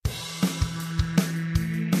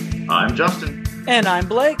I'm Justin. And I'm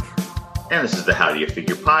Blake. And this is the How Do You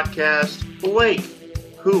Figure podcast. Blake,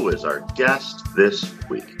 who is our guest this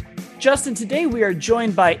week? Justin, today we are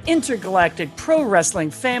joined by intergalactic pro wrestling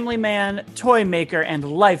family man, toy maker,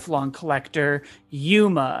 and lifelong collector,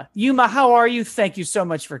 Yuma. Yuma, how are you? Thank you so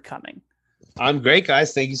much for coming. I'm great,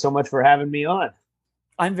 guys. Thank you so much for having me on.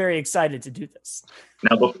 I'm very excited to do this.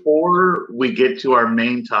 Now, before we get to our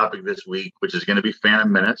main topic this week, which is going to be Phantom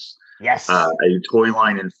Menace, yes, a toy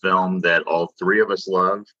line and film that all three of us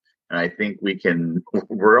love, and I think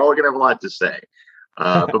we're all going to have a lot to say.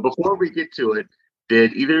 But before we get to it,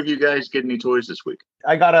 did either of you guys get any toys this week?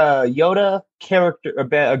 I got a Yoda character,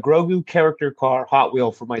 a Grogu character car, Hot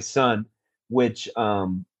Wheel for my son, which I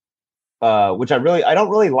don't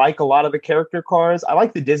really like a lot of the character cars. I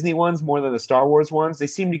like the Disney ones more than the Star Wars ones. They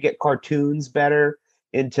seem to get cartoons better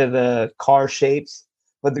into the car shapes.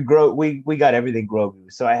 But we got everything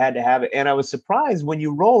Grogu, so I had to have it. And I was surprised when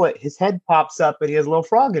you roll it, his head pops up and he has a little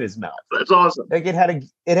frog in his mouth. That's awesome. Like it had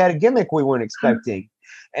a gimmick we weren't expecting.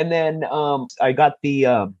 And then I got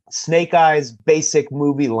the Snake Eyes basic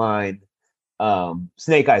movie line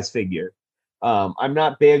Snake Eyes figure. I'm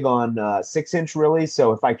not big on 6-inch really,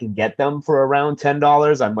 so if I can get them for around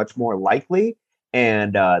 $10, I'm much more likely.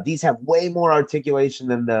 And these have way more articulation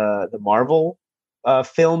than the Marvel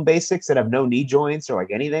film basics that have no knee joints or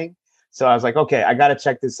like anything. So I was like, okay, I got to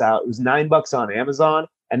check this out. It was $9 on Amazon,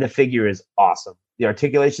 and the figure is awesome. The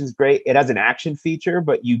articulation is great. It has an action feature,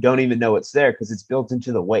 but you don't even know it's there because it's built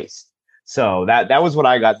into the waist. So that was what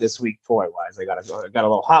I got this week toy-wise. I got a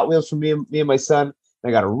little Hot Wheels for me and my son. And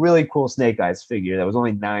I got a really cool Snake Eyes figure that was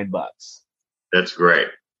only $9. That's great.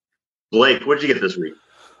 Blake, what did you get this week?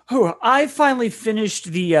 Oh, I finally finished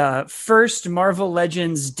the first Marvel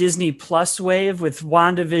Legends Disney Plus wave with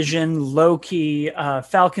WandaVision, Loki,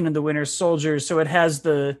 Falcon and the Winter Soldier. So it has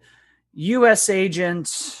the U.S.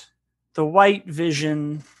 Agent, the White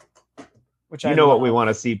Vision, which I know what we want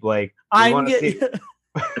to see, Blake. And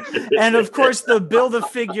of course the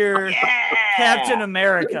Build-A-Figure Captain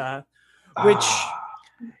America, which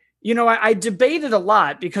I debated a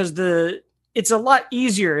lot because it's a lot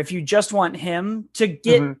easier if you just want him to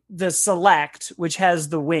get the Select, which has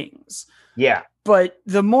the wings. Yeah. But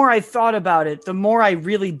the more I thought about it, the more I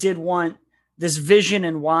really did want this Vision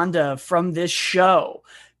and Wanda from this show,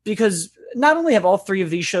 because not only have all three of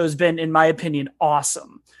these shows been, in my opinion,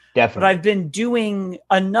 awesome, definitely, but I've been doing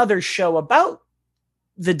another show about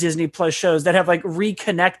the Disney Plus shows that have like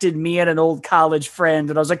reconnected me and an old college friend.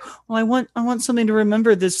 And I was like, well, I want something to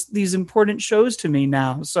remember these important shows to me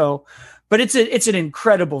now. So, but it's an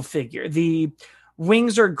incredible figure. The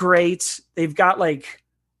wings are great. They've got like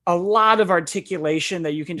a lot of articulation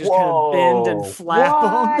that you can just kind of bend and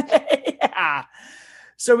flap them. Yeah.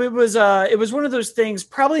 So it was one of those things.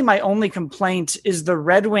 Probably my only complaint is the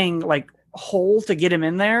Red Wing like hole to get him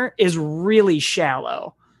in there is really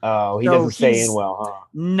shallow. Oh, he doesn't stay in well, huh?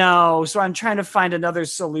 No. So I'm trying to find another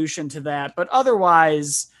solution to that. But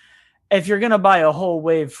otherwise, if you're going to buy a whole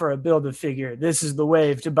wave for a Build-A-Figure, this is the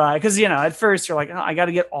wave to buy. Because, at first you're like, oh, I got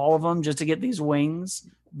to get all of them just to get these wings.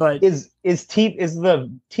 But is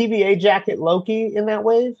the TVA jacket Loki in that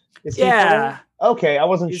wave? Yeah. Okay, I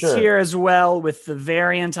wasn't sure. He's here as well with the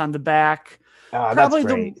variant on the back. Probably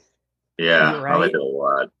that's great. Yeah, right? I like it a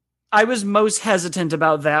lot. I was most hesitant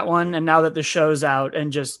about that one, and now that the show's out and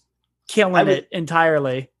just killing it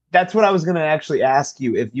entirely. That's what I was going to actually ask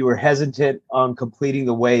you, if you were hesitant on completing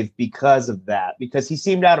the wave because of that. Because he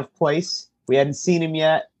seemed out of place. We hadn't seen him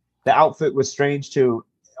yet. The outfit was strange to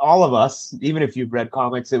all of us. Even if you've read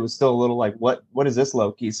comics, it was still a little like, what is this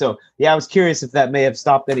Loki? So, yeah, I was curious if that may have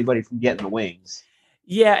stopped anybody from getting the wings.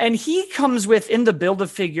 Yeah, and he comes with, in the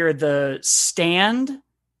Build-A-Figure, the stand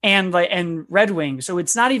and Red Wing. So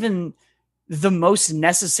it's not even the most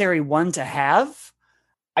necessary one to have.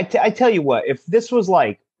 I tell you what, if this was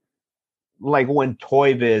like when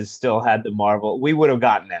Toy Biz still had the Marvel, we would have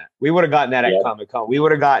gotten that. We would have gotten that at Comic-Con. We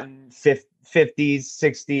would have gotten 50s,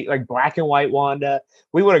 60s, like black and white Wanda.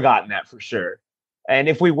 We would have gotten that for sure. And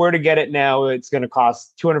if we were to get it now, it's going to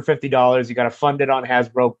cost $250. You got to fund it on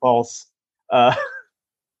Hasbro Pulse. But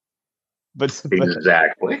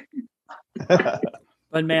exactly.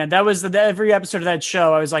 But man, that was every episode of that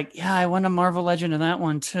show. I was like, yeah, I want a Marvel Legend in that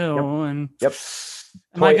one too. Yep.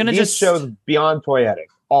 Am I gonna these shows beyond toyetic,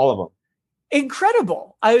 all of them.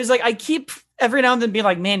 Incredible. I was like, I keep every now and then being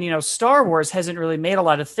like, man, Star Wars hasn't really made a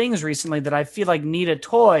lot of things recently that I feel like need a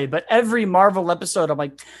toy. But every Marvel episode, I'm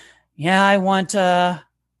like, yeah, I want that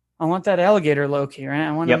alligator Loki, right?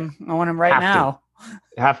 I want him right now.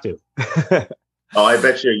 Have to. Oh, I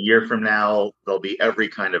bet you a year from now there'll be every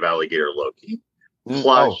kind of alligator Loki.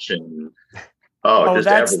 Plush and Oh, Oh, just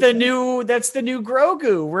that's the everything. new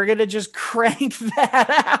Grogu. We're gonna just crank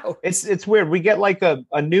that out. It's weird. We get like a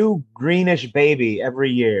new greenish baby every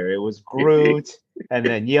year. It was Groot, and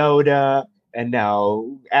then Yoda, and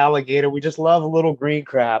now alligator. We just love a little green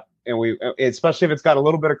crap, and we especially if it's got a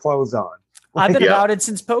little bit of clothes on. I've been Yep. about it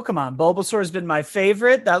since Pokemon. Bulbasaur's been my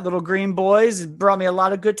favorite. That little green boy's brought me a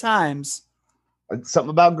lot of good times. Something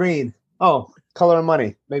about green. Oh, color of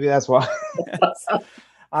money. Maybe that's why.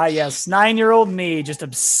 Ah, yes, 9-year-old me, just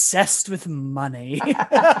obsessed with money.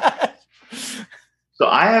 So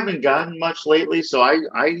I haven't gotten much lately. So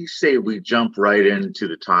I say we jump right into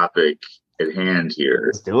the topic at hand here.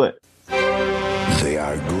 Let's do it. They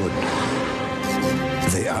are good.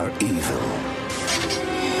 They are evil.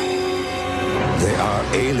 They are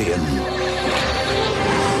alien.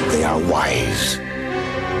 They are wise.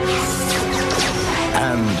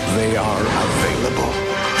 And they are available.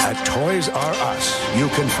 At Toys R Us, you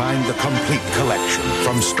can find the complete collection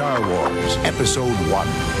from Star Wars Episode 1.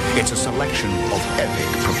 It's a selection of epic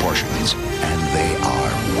proportions, and they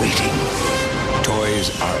are waiting. Toys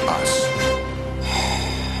R Us.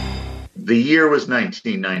 The year was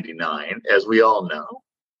 1999, as we all know.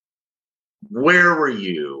 Where were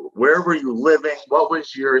you? Where were you living? What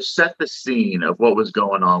was your set the scene of what was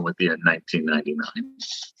going on with you in 1999?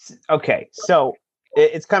 Okay, so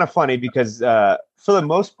it's kind of funny because for the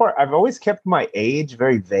most part, I've always kept my age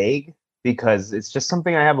very vague because it's just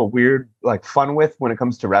something I have a weird like fun with when it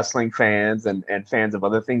comes to wrestling fans and fans of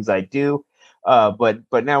other things I do. But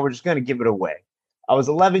now we're just going to give it away. I was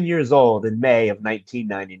 11 years old in May of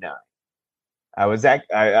 1999. I was a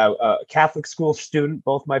Catholic school student.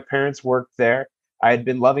 Both my parents worked there. I had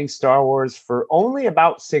been loving Star Wars for only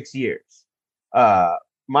about 6 years.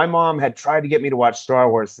 My mom had tried to get me to watch Star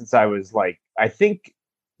Wars since I was like, I think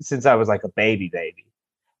since I was like a baby.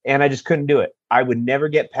 And I just couldn't do it. I would never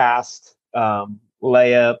get past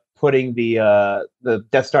Leia putting the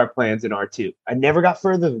Death Star plans in R2. I never got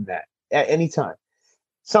further than that at any time.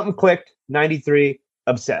 Something clicked, 93,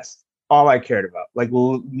 obsessed. All I cared about, like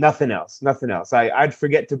nothing else. I'd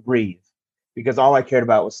forget to breathe because all I cared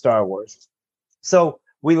about was Star Wars. So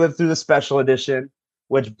we lived through the special edition,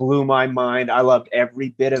 which blew my mind. I loved every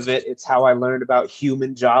bit of it. It's how I learned about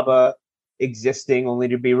human Jabba existing, only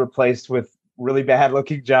to be replaced with really bad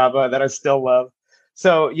looking Jabba that I still love.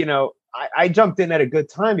 So, I jumped in at a good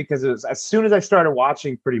time because it was as soon as I started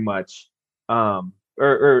watching pretty much,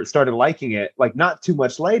 or started liking it, like not too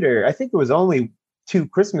much later, I think it was only 2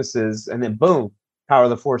 Christmases, and then boom, Power of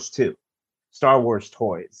the Force 2, Star Wars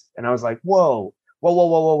toys. And I was like, whoa.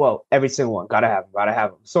 Every single one, gotta have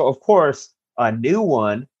them. So of course, a new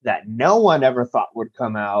one that no one ever thought would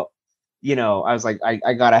come out, I was like,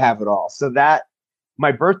 I gotta have it all. So that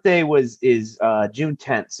my birthday is June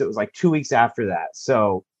 10th. So it was like 2 weeks after that.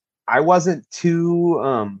 So I wasn't too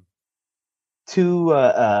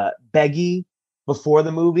beggy before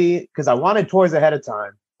the movie because I wanted toys ahead of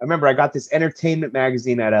time. I remember I got this entertainment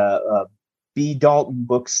magazine at a B. Dalton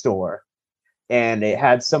bookstore, and it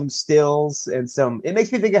had some stills and some. It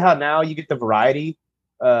makes me think of how now you get the Variety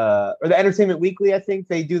or the Entertainment Weekly. I think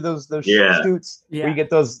they do those shoots where you get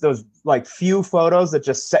those like few photos that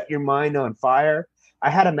just set your mind on fire. I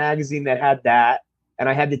had a magazine that had that, and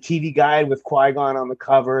I had the TV Guide with Qui-Gon on the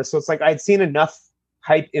cover. So it's like I'd seen enough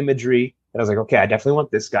hype imagery that I was like, okay, I definitely want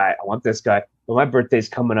this guy. I want this guy. But my birthday's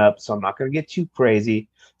coming up, so I'm not going to get too crazy.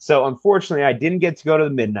 So unfortunately, I didn't get to go to the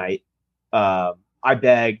midnight. I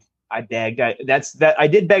begged. I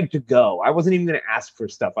did beg to go. I wasn't even going to ask for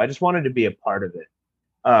stuff. I just wanted to be a part of it.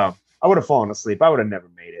 I would have fallen asleep. I would have never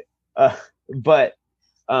made it. But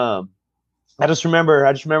I just remember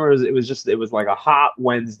it was like a hot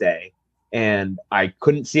Wednesday, and I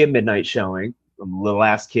couldn't see a midnight showing. I'm a little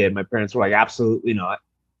ass kid. My parents were like, absolutely not.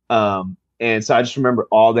 And so I just remember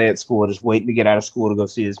all day at school, just waiting to get out of school to go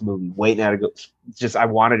see this movie, I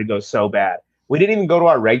wanted to go so bad. We didn't even go to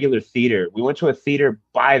our regular theater. We went to a theater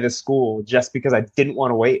by the school just because I didn't want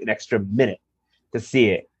to wait an extra minute to see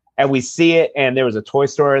it. And we see it, and there was a toy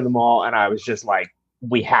store in the mall, and I was just like,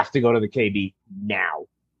 we have to go to the KB now.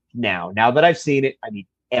 Now that I've seen it, I need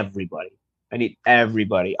everybody.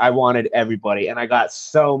 I wanted everybody, and I got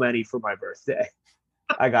so many for my birthday.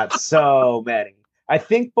 I got so many. I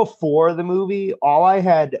think before the movie, all I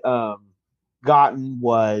had gotten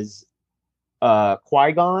was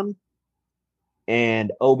Qui-Gon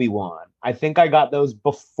and Obi-Wan. I think I got those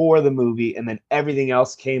before the movie, and then everything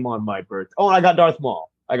else came on my birthday. Oh, and I got Darth Maul.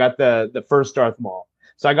 I got the first Darth Maul.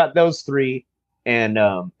 So I got those 3, and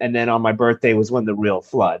then on my birthday was when the real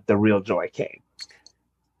flood, the real joy came.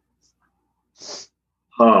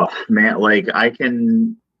 Oh man, like I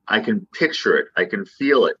can picture it. I can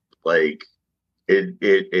feel it. Like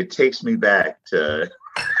it takes me back to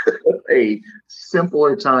a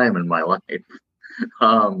simpler time in my life.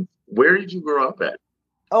 Where did you grow up at?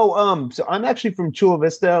 Oh, so I'm actually from Chula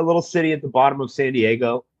Vista, a little city at the bottom of San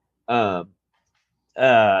Diego. Um,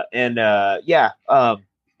 yeah.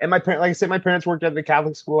 And my parents, like I said, my parents worked at the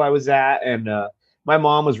Catholic school I was at, and my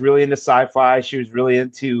mom was really into sci-fi. She was really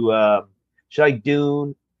into she liked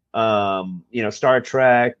Dune, Star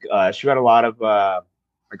Trek. She read a lot of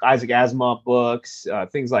like Isaac Asimov books,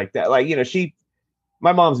 things like that. Like,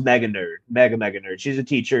 my mom's mega nerd, mega nerd. She's a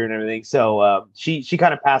teacher and everything. So she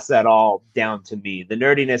kind of passed that all down to me. The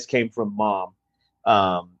nerdiness came from mom.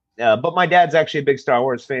 But my dad's actually a big Star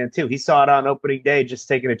Wars fan too. He saw it on opening day, just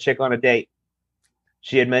taking a chick on a date.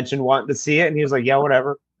 She had mentioned wanting to see it, and he was like, "Yeah,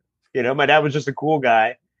 whatever." My dad was just a cool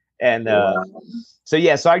guy, and Wow. so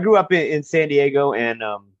I grew up in San Diego, and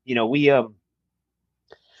we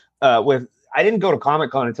with I didn't go to Comic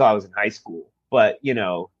Con until I was in high school, but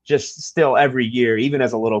just still every year, even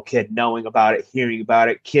as a little kid, knowing about it, hearing about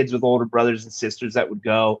it, kids with older brothers and sisters that would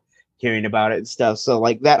go, hearing about it and stuff. So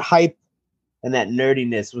like that hype and that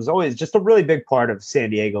nerdiness was always just a really big part of San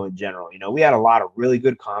Diego in general. We had a lot of really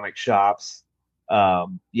good comic shops. We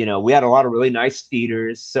had a lot of really nice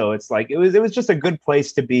theaters. So it's like it was just a good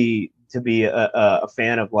place to be a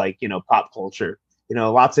fan of, like, pop culture.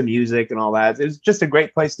 Lots of music and all that. It was just a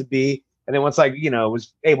great place to be. And then once I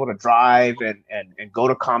was able to drive and go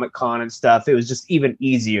to Comic Con and stuff, it was just even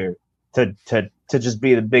easier to just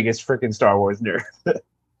be the biggest freaking Star Wars nerd.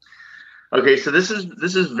 Okay, so this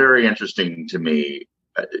is very interesting to me.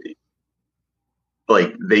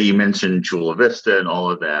 Like you mentioned Chula Vista and all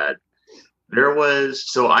of that.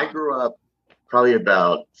 So I grew up probably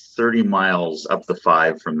about 30 miles up the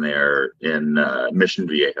 5 from there in Mission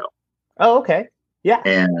Viejo. Oh, okay. Yeah.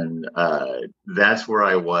 And that's where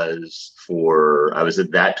I was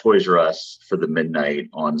at that Toys R Us for the midnight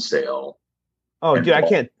on sale. Oh, dude, I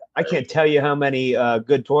can't tell you how many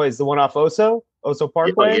good toys. The one off Oso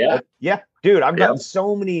Parkway. Yeah. Dude, I've gotten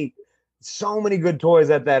so many good toys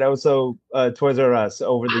at that Oso Toys R Us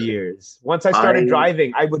over the years. Once I started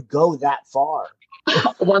driving, I would go that far.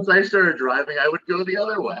 Once I started driving, I would go the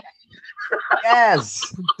other way.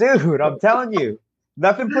 Yes, dude, I'm telling you,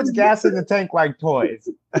 nothing puts gas in the tank like toys.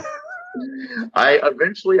 I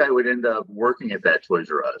would end up working at that Toys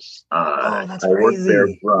R Us. That's I worked crazy. there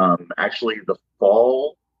from actually the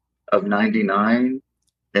fall of '99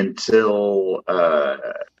 until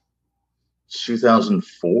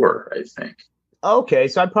 2004, I think. Okay,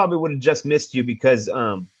 so I probably would have just missed you because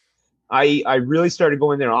I really started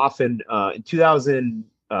going there often. In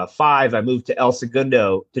 2005, I moved to El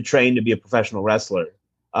Segundo to train to be a professional wrestler.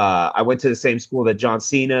 I went to the same school that John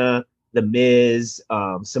Cena, The Miz,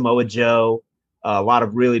 Samoa Joe, a lot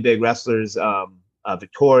of really big wrestlers,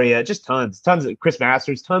 Victoria, just tons of Chris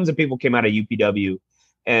Masters, tons of people came out of UPW.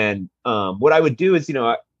 And what I would do is,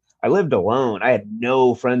 I lived alone. I had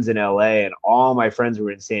no friends in LA, and all my friends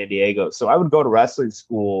were in San Diego. So I would go to wrestling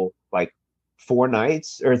school like 3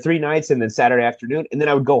 nights, and then Saturday afternoon, and then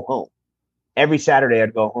I would go home. Every Saturday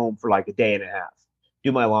I'd go home for like a day and a half,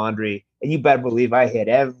 do my laundry, and you better believe I hit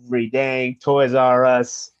every dang Toys R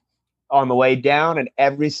Us on the way down and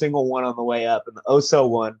every single one on the way up. And the Oso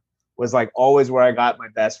one was like always where I got my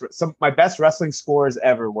best wrestling scores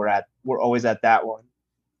ever were always at that one.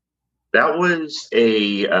 That was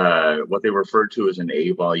what they referred to as an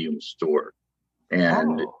A volume store.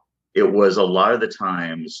 And it was a lot of the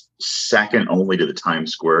times second only to the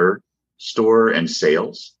Times Square store and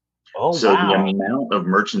sales. Oh, so wow. The amount of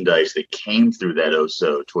merchandise that came through that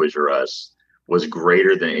Oso Toys R Us was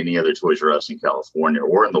greater than any other Toys R Us in California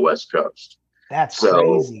or in the West Coast. That's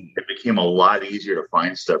crazy. It became a lot easier to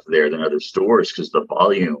find stuff there than other stores because the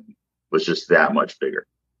volume was just that much bigger.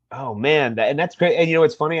 Oh man, and that's great. And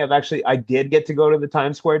it's funny. I did get to go to the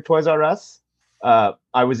Times Square Toys R Us.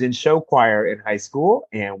 I was in show choir in high school,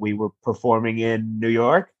 and we were performing in New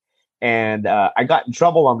York. And I got in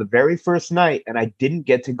trouble on the very first night, and I didn't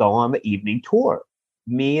get to go on the evening tour.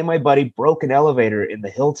 Me and my buddy broke an elevator in the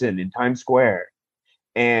Hilton in Times Square,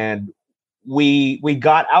 and we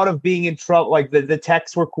got out of being in trouble. Like the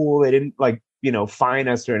techs were cool; they didn't fine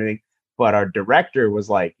us or anything. But our director was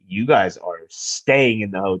like, "You guys are staying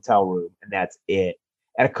in the hotel room, and that's it."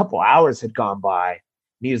 And a couple hours had gone by, and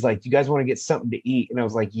he was like, "Do you guys want to get something to eat?" And I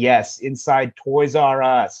was like, "Yes, inside Toys R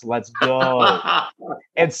Us. Let's go."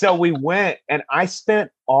 And so we went, and I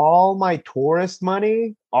spent all my tourist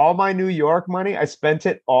money, all my New York money. I spent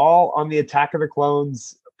it all on the Attack of the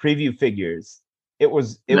Clones preview figures. It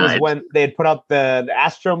was when they had put out the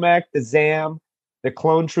Astromech, the Zam, the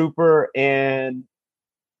Clone Trooper, and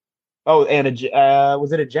Oh, and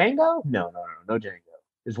was it a Django? No Django.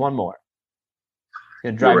 There's one more. It's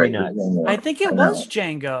gonna drive You're me right, there's nuts. one more. I think it I was know.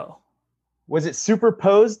 Django. Was it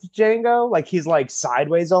superposed Django? Like he's like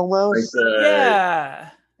sideways Like almost? Yeah.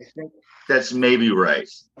 I think that's maybe right.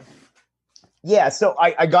 Yeah, so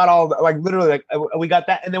I got all like literally like we got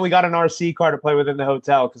that, and then we got an RC car to play with in the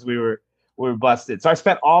hotel because we were busted. So I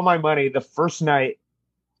spent all my money the first night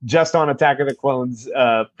just on Attack of the Clones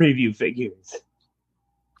preview figures.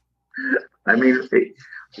 I mean,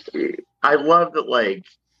 I love that. Like,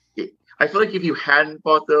 I feel like if you hadn't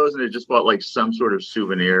bought those and had just bought like some sort of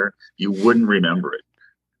souvenir, you wouldn't remember it.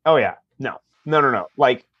 Oh yeah, no.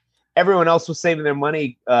 Like everyone else was saving their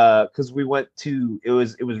money because we went to it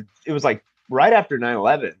was like right after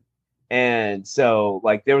 9/11, and so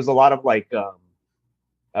like there was a lot of like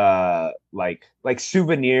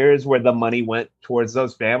souvenirs where the money went towards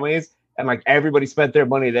those families, and like everybody spent their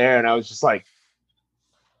money there, and I was just like,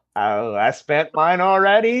 oh, I spent mine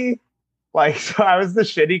already. Like, so I was the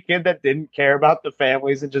shitty kid that didn't care about the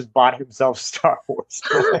families and just bought himself Star Wars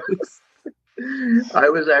toys. I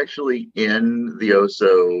was actually in the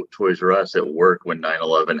Oso Toys R Us at work when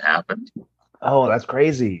 9/11 happened. Oh, that's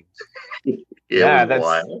crazy. It Yeah, was that's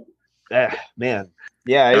wild. man.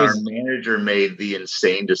 Yeah, it And our was manager made the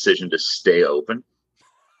insane decision to stay open.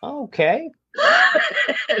 okay.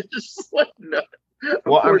 Just like no. Of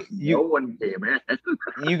Well, course, no one came in.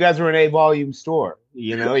 You guys were an A volume store.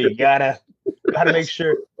 You know, you gotta make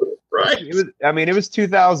sure. Right. It was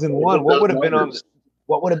 2001. What Those would have been on numbers.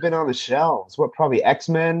 the shelves? What, probably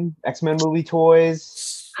X-Men movie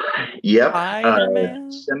toys? Yep.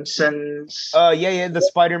 Spider-Man? Simpsons. Yeah, the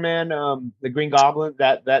Spider-Man, the Green Goblin,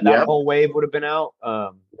 that Yep. whole wave would have been out.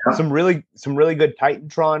 Some really good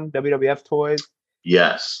Titantron WWF toys.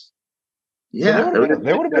 Yes. So Yeah. there would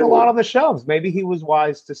have been a lot on the shelves. Maybe he was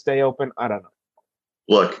wise to stay open. I don't know.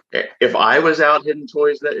 Look, if I was out hitting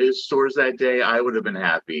stores that day, I would have been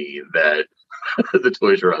happy that the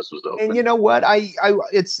Toys R Us was open. And you know what?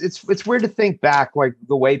 It's weird to think back, like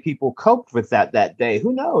the way people coped with that day.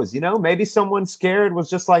 Who knows? You know, maybe someone scared was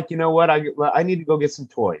just like, you know what? I need to go get some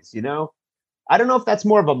toys. You know, I don't know if that's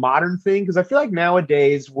more of a modern thing, because I feel like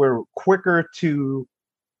nowadays we're quicker to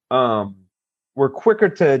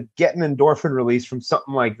get an endorphin release from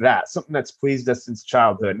something like that, something that's pleased us since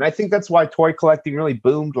childhood. And I think that's why toy collecting really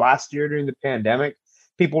boomed last year during the pandemic.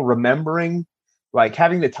 People remembering, like,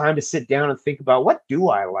 having the time to sit down and think about, what do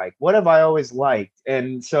I like? What have I always liked?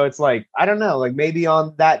 And so it's like, I don't know, like maybe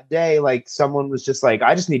on that day, like someone was just like,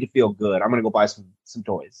 I just need to feel good. I'm going to go buy some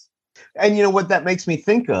toys. And you know what that makes me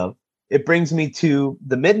think of? It brings me to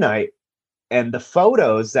the Midnight and the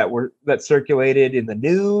photos that circulated in the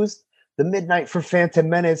news. The Midnight for Phantom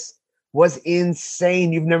Menace was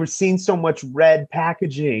insane. You've never seen so much red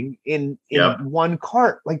packaging in one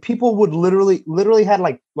cart. Like, people would literally had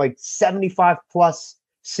like 75 plus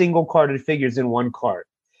single carded figures in one cart.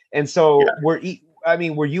 And so were you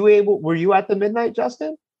at the Midnight,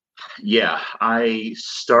 Justin? Yeah, I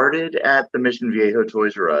started at the Mission Viejo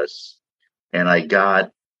Toys R Us, and I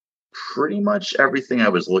got pretty much everything I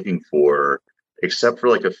was looking for, except for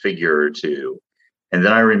like a figure or two. And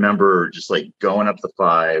then I remember just like going up the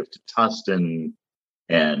 5 to Tustin,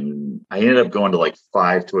 and I ended up going to like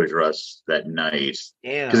 5 Toys R Us that night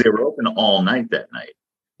because they were open all night that night.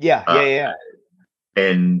 Yeah.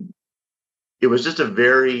 And it was just a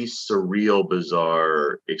very surreal,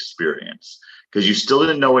 bizarre experience because you still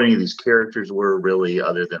didn't know what any of these characters were really,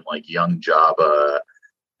 other than like young Jabba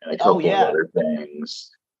and a couple of other things.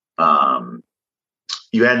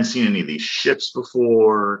 You hadn't seen any of these ships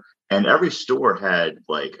before. And every store had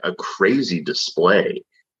like a crazy display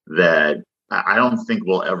that I don't think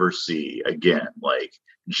we'll ever see again, like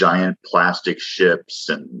giant plastic ships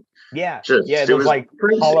and there was like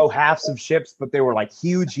crazy. Hollow halves of ships, but they were like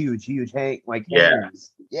huge hangers.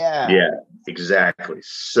 Yeah, exactly.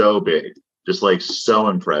 So big, just like so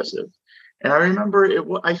impressive. And I remember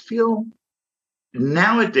I feel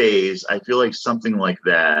nowadays, like something like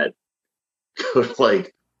that could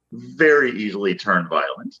like very easily turn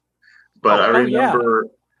violent. But I remember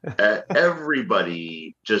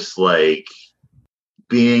everybody just like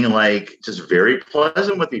being like just very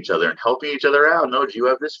pleasant with each other and helping each other out. No, do you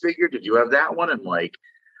have this figure? Did you have that one? And like,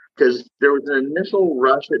 because there was an initial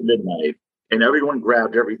rush at midnight and everyone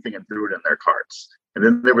grabbed everything and threw it in their carts. And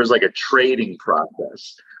then there was like a trading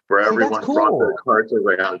process where everyone brought their carts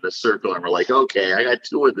over out of the circle and we're like, okay, I got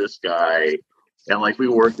 2 of this guy. And like we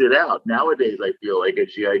worked it out. Nowadays, I feel like a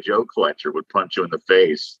G.I. Joe collector would punch you in the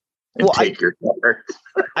face and take your card.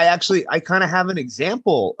 I kind of have an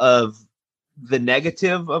example of the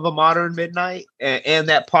negative of a modern midnight and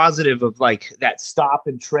that positive of like that stop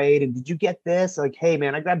and trade. And did you get this? Like, hey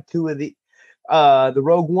man, I grabbed 2 of the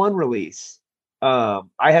Rogue One release. I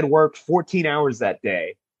had worked 14 hours that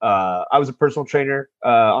day. I was a personal trainer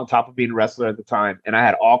on top of being a wrestler at the time, and I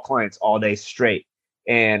had all clients all day straight,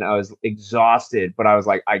 and I was exhausted. But I was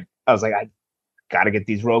like, I got to get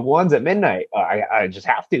these Rogue Ones at midnight. I just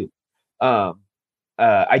have to.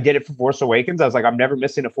 I did it for Force Awakens. I was like, I'm never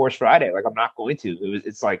missing a Force Friday. Like, I'm not going to.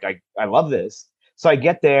 It's like I love this. So I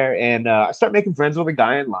get there and I start making friends with a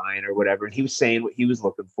guy in line or whatever, and he was saying what he was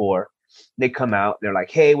looking for. They come out, and they're like,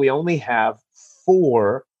 hey, we only have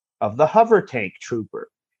 4 of the hover tank trooper.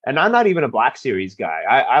 And I'm not even a Black Series guy.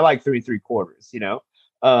 I like 3 3/4, you know?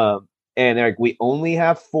 And they're like, we only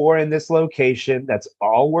have 4 in this location. That's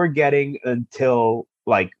all we're getting until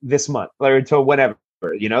like this month or until whenever,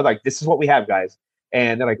 you know, like this is what we have, guys.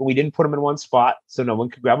 And they're like, we didn't put them in one spot so no one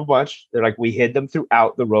could grab a bunch. They're like, we hid them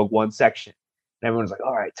throughout the Rogue One section. And everyone's like,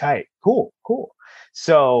 all right, tight, cool.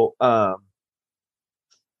 So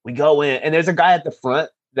we go in, and there's a guy at the front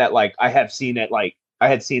that like I had seen at like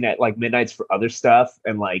midnights for other stuff,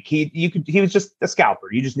 and like he was just a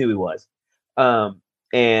scalper. You just knew he was.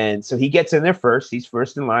 And so he gets in there first. He's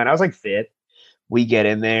first in line. I was like 5th. We get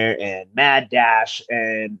in there and mad dash,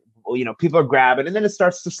 and you know, people are grabbing, and then it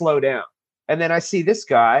starts to slow down. And then I see this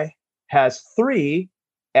guy has 3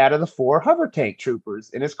 out of the 4 hover tank troopers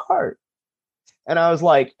in his cart. And I was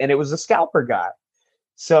like, and it was a scalper guy.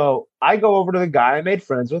 So I go over to the guy I made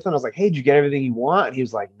friends with, and I was like, hey, did you get everything you want? And he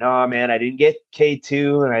was like, nah, man, I didn't get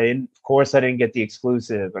K2, and I didn't get the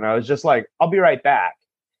exclusive. And I was just like, I'll be right back.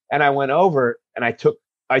 And I went over and I took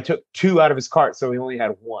 2 out of his cart, so he only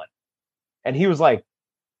had 1. And he was like,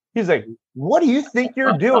 what do you think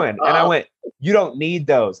you're doing? And I went, you don't need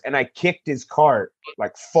those. And I kicked his cart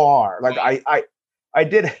like far. Like I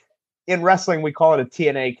did in wrestling, we call it a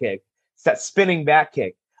TNA kick. It's that spinning back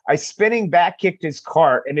kick. I spinning back kicked his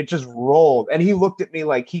cart, and it just rolled. And he looked at me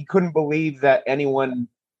like he couldn't believe that anyone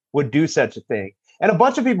would do such a thing. And a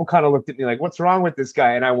bunch of people kind of looked at me like, what's wrong with this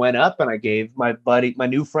guy? And I went up and I gave my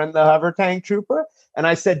new friend, the hover tank trooper. And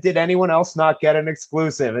I said, did anyone else not get an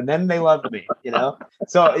exclusive? And then they loved me, you know?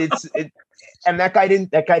 So and that guy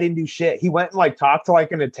didn't do shit. He went and like talked to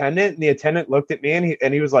like an attendant, and the attendant looked at me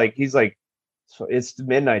and he was like, so it's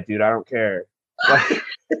midnight, dude. I don't care.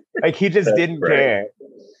 Like he just didn't care.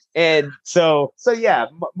 And so yeah,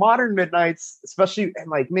 modern midnights, especially, and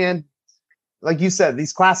like, man, like you said,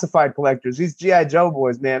 these classified collectors, these G.I. Joe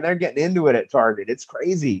boys, man, they're getting into it at Target. It's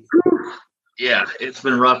crazy. Yeah, it's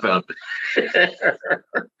been rough out there.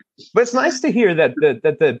 But it's nice to hear that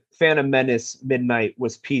the Phantom Menace midnight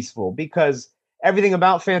was peaceful, because everything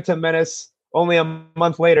about Phantom Menace only a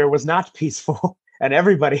month later was not peaceful, and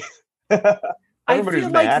everybody I feel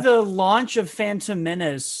like the launch of Phantom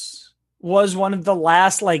Menace was one of the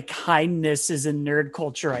last like kindnesses in nerd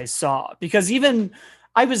culture I saw, because even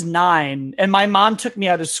I was 9 and my mom took me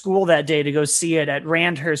out of school that day to go see it at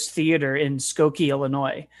Randhurst Theater in Skokie,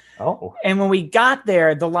 Illinois. Oh. And when we got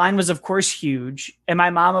there, the line was of course huge. And my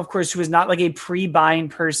mom, of course, who was not like a pre-buying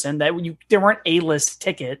person, there weren't A-list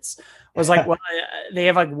tickets, was like, well, they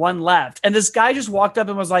have like 1 left. And this guy just walked up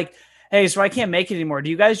and was like, hey, so I can't make it anymore.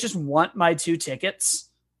 Do you guys just want my 2 tickets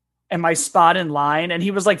and my spot in line? And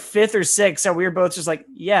he was like 5th or 6th. So we were both just like,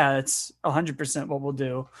 yeah, it's 100% what we'll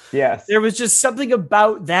do. Yes. There was just something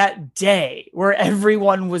about that day where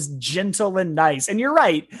everyone was gentle and nice. And you're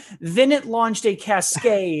right. Then it launched a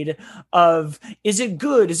cascade of, is it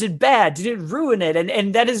good? Is it bad? Did it ruin it?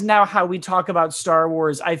 And that is now how we talk about Star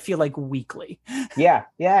Wars, I feel like, weekly. Yeah.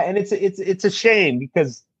 And it's a shame,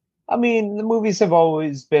 because I mean, the movies have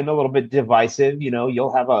always been a little bit divisive. You know,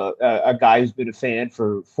 you'll have a guy who's been a fan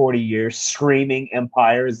for 40 years screaming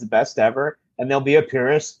Empire is the best ever. And there'll be a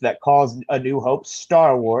purist that calls A New Hope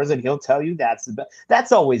Star Wars, and he'll tell you that's the best.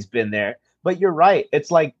 That's always been there. But you're right. It's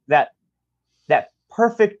like that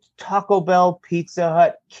perfect Taco Bell, Pizza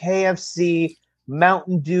Hut, KFC,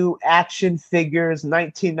 Mountain Dew action figures.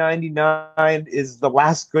 1999 is the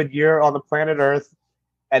last good year on the planet Earth.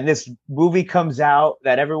 And this movie comes out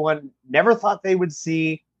that everyone never thought they would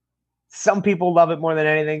see. Some people love it more than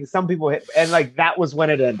anything. Some people hit, and like that was when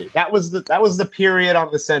it ended. That was the period on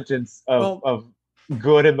the sentence of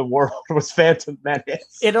good in the world was Phantom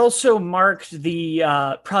Menace. It also marked the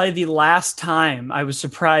probably the last time I was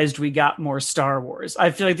surprised we got more Star Wars.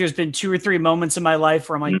 I feel like there's been 2 or 3 moments in my life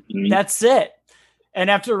where I'm like, that's it. And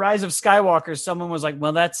after Rise of Skywalker, someone was like,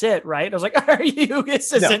 well, that's it, right? I was like, are you?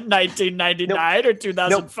 This isn't 1999 or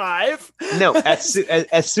 2005. No,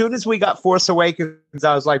 as soon as we got Force Awakens,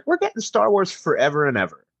 I was like, we're getting Star Wars forever and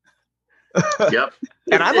ever. Yep.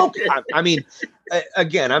 And I'm okay. I mean,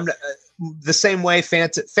 again, I'm the same way.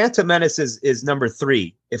 Phantom Menace is number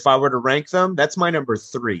 3. If I were to rank them, that's my number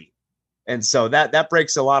 3. And so that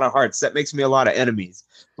breaks a lot of hearts. That makes me a lot of enemies.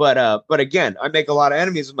 But again, I make a lot of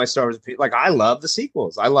enemies with my Star Wars. Like, I love the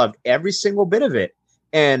sequels. I loved every single bit of it.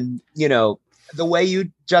 And, you know, the way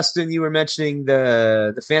Justin, you were mentioning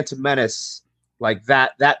the Phantom Menace, like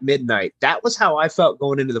that midnight, that was how I felt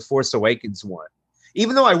going into the Force Awakens one.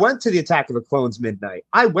 Even though I went to the Attack of the Clones midnight,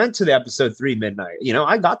 I went to the Episode 3 midnight. You know,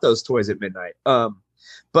 I got those toys at midnight. But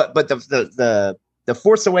the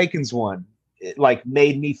Force Awakens one, it like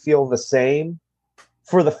made me feel the same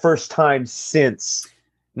for the first time since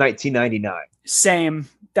 1999. Same.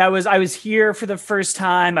 I was here for the first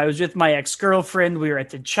time. I was with my ex-girlfriend. We were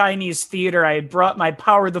at the Chinese theater. I had brought my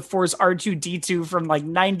Power of the Force R2-D2 from like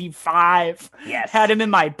 95. Yes. Had him in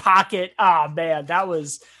my pocket. Oh man, that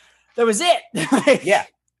was it. Yeah.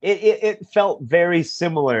 It felt very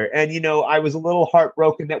similar. And, you know, I was a little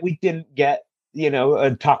heartbroken that we didn't get, you know,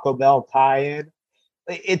 a Taco Bell tie-in.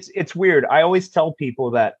 It's weird. I always tell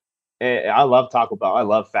people that I love Taco Bell. I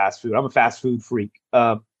love fast food. I'm a fast food freak.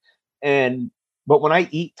 But when I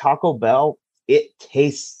eat Taco Bell, it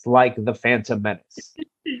tastes like the Phantom Menace.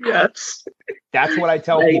 Yes. That's what I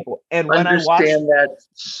tell people. And when I watch that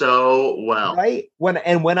so well. Right? When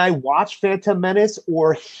I watch Phantom Menace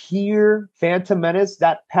or hear Phantom Menace,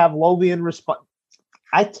 that Pavlovian response,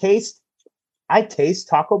 I taste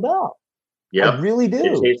Taco Bell. Yeah, I really do.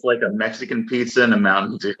 It tastes like a Mexican pizza and a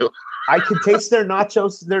Mountain Dew. I can taste their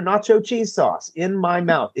nacho cheese sauce in my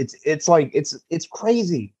mouth. It's like it's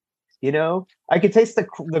crazy. You know, I can taste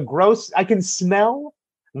the gross. I can smell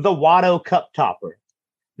the Watto cup topper,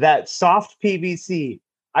 that soft PVC.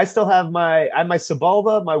 I still have my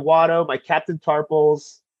Sebulba, my Watto, my Captain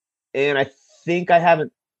Tarpals, and I think I have an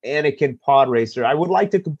Anakin Pod Racer. I would like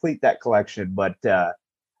to complete that collection, but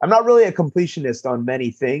I'm not really a completionist on many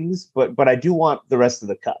things. But I do want the rest of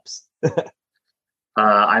the cups.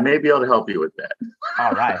 I may be able to help you with that.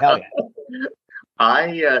 All right, hell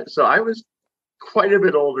yeah. So I was quite a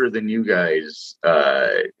bit older than you guys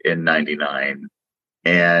in 99,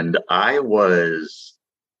 and I was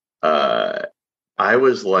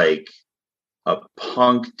like a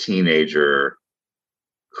punk teenager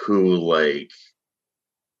who like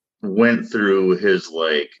went through his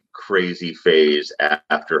like crazy phase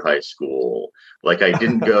after high school. Like I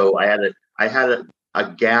didn't go. I had a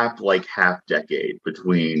gap like half decade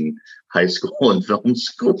between high school and film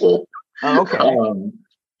school. Oh, okay.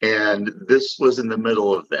 And this was in the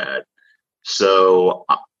middle of that. So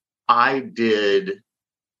I did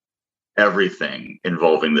everything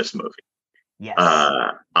involving this movie. Yes.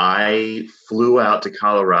 I flew out to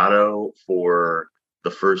Colorado for the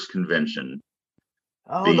first convention.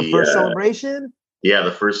 Oh, the first celebration? Yeah,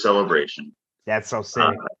 the first celebration. That's so sick.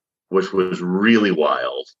 Which was really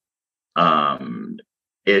wild.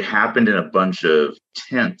 It happened in a bunch of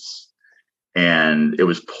tents. And it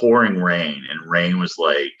was pouring rain, and rain was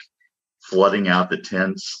like flooding out the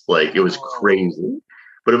tents. Like it was crazy,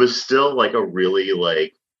 but it was still like a really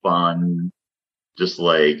like fun, just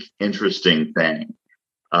like interesting thing.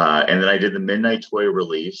 And then I did the midnight toy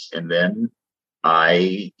release, and then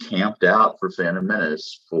I camped out for Phantom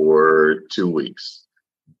Menace for 2 weeks.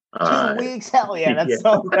 2 weeks? Hell yeah.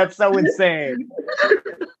 That's so insane.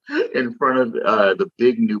 In front of the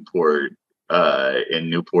big Newport in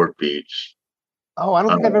Newport Beach. Oh, I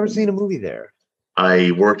don't think I've ever seen a movie there.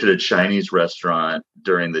 I worked at a Chinese restaurant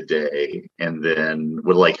during the day, and then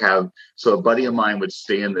would like so a buddy of mine would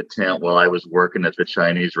stay in the tent while I was working at the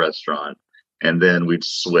Chinese restaurant, and then we'd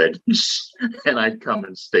switch and I'd come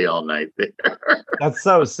and stay all night there. That's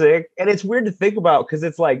so sick. And it's weird to think about because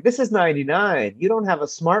it's like, this is 99. You don't have a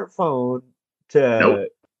smartphone to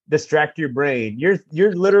distract your brain. You're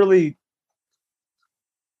literally,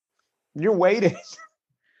 you're waiting.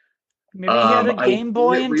 Maybe he had a Game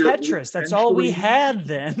Boy and Tetris. That's all we had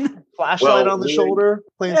then. Flashlight on the shoulder,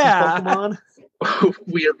 playing some Pokemon.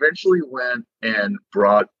 We eventually went and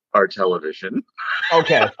brought our television.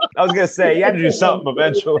 Okay. I was going to say, you had to do something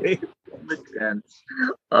eventually.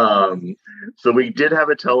 So we did have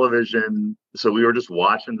a television. So we were just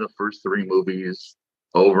watching the first 3 movies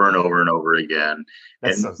over and over and over again.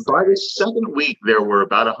 That's and by the second week, there were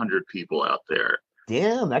about 100 people out there.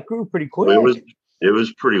 Damn, that grew pretty quick. It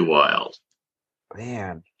was pretty wild.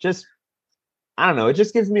 Man, just, I don't know. It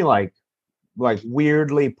just gives me like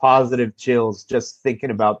weirdly positive chills just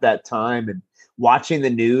thinking about that time and watching the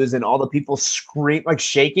news and all the people scream, like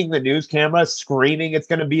shaking the news camera, screaming it's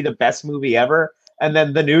going to be the best movie ever. And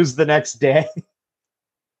then the news the next day.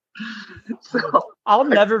 So I'll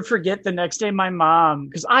never forget the next day my mom,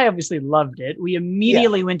 because I obviously loved it. We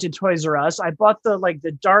immediately went to Toys R Us. I bought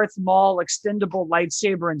the Darth Maul extendable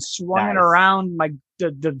lightsaber and swung it around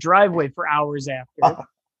the driveway for hours after.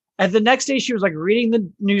 And the next day she was like reading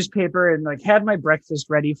the newspaper and like had my breakfast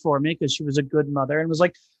ready for me because she was a good mother and was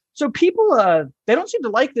like, so people, they don't seem to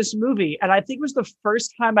like this movie. And I think it was the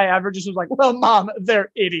first time I ever just was like, well, Mom,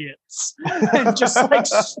 they're idiots. And just like,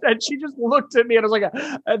 and she just looked at me and I was like,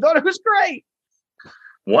 I thought it was great.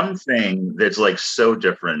 One thing that's like so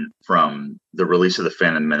different from the release of The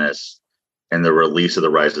Phantom Menace and the release of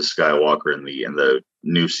The Rise of Skywalker and the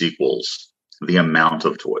new sequels, the amount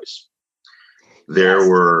of toys. There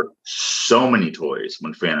were so many toys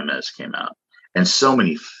when Phantom Menace came out and so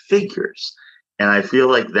many figures. And I feel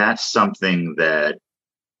like that's something that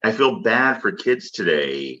I feel bad for kids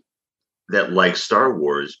today that like Star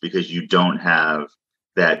Wars because you don't have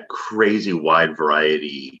that crazy wide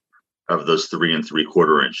variety of those 3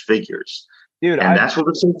 3/4-inch figures. Dude, and that's what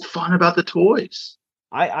was so fun about the toys.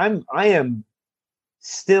 I am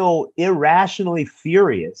still irrationally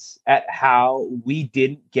furious at how we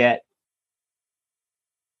didn't get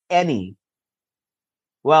any.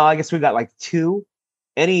 Well, I guess we got like 2,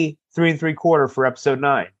 any 3 3/4 for episode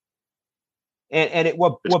 9. And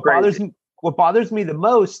what bothers me the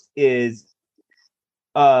most is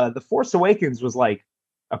The Force Awakens was like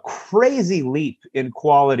a crazy leap in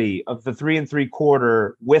quality of the 3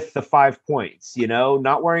 3/4 with the 5 points, you know,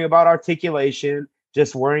 not worrying about articulation,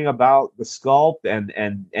 just worrying about the sculpt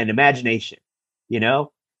and imagination, you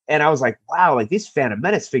know? And I was like, wow, like these Phantom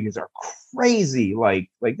Menace figures are crazy. Like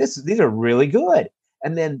these are really good.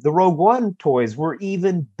 And then the Rogue One toys were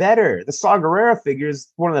even better. The Saw Gerrera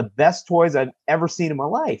figures, one of the best toys I've ever seen in my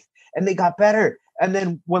life. And they got better. And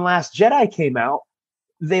then when Last Jedi came out,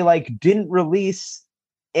 they like didn't release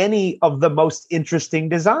any of the most interesting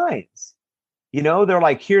designs. You know, they're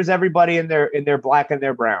like, here's everybody in their black and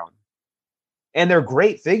their brown. And they're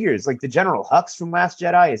great figures. Like the General Hux from Last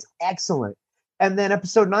Jedi is excellent. And then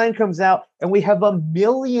episode 9 comes out and we have 1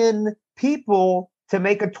 million people to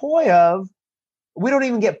make a toy of. We don't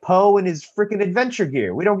even get Poe in his freaking adventure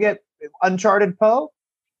gear. We don't get Uncharted Poe.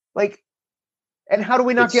 Like, and how do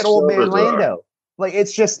we not get Old Man Lando? Like,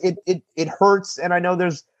 it's just, it hurts. And I know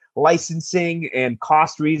there's licensing and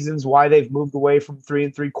cost reasons why they've moved away from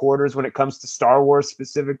 3 3/4 when it comes to Star Wars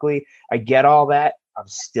specifically. I get all that. I'm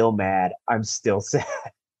still mad. I'm still sad.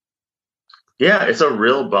 Yeah, it's a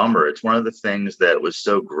real bummer. It's one of the things that was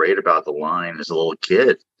so great about the line as a little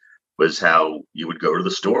kid was how you would go to the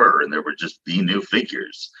store and there would just be new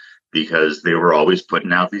figures because they were always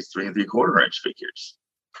putting out these 3 3/4-inch figures.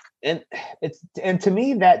 And to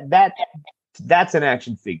me that's an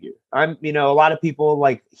action figure. A lot of people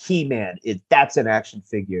like He-Man. That's an action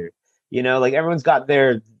figure. You know, like everyone's got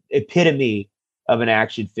their epitome of an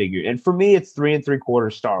action figure. And for me, it's 3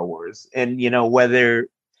 3/4 Star Wars. And, you know, whether,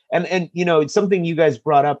 and you know, it's something you guys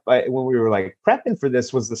brought up when we were like prepping for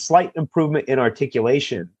this was the slight improvement in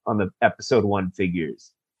articulation on the episode 1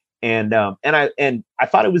 figures. And I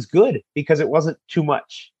thought it was good because it wasn't too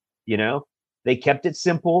much, you know, they kept it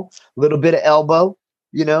simple, a little bit of elbow,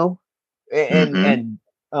 you know, and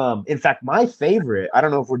in fact, my favorite, I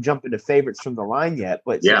don't know if we're jumping to favorites from the line yet,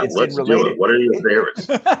 but yeah, let's do it. What are your favorites?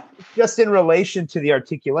 Just in relation to the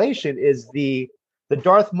articulation is the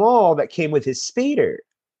Darth Maul that came with his speeder.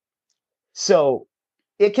 So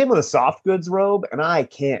it came with a soft goods robe, and I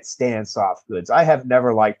can't stand soft goods. I have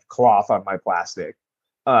never liked cloth on my plastic.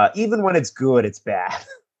 Even when it's good, it's bad.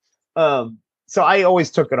 So I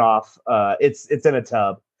always took it off. It's in a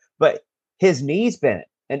tub, but his knees bent.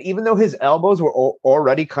 And even though his elbows were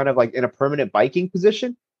already kind of like in a permanent biking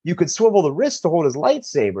position, you could swivel the wrist to hold his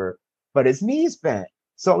lightsaber, but his knees bent.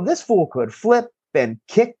 So this fool could flip and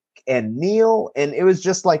kick and kneel. And it was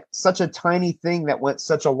just like such a tiny thing that went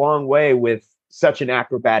such a long way with such an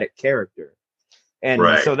acrobatic character. And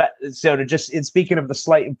right. so to just, in speaking of the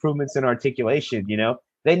slight improvements in articulation, you know,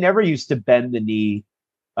 they never used to bend the knee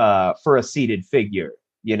for a seated figure.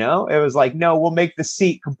 You know, it was like, no, we'll make the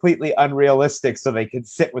seat completely unrealistic so they can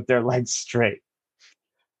sit with their legs straight.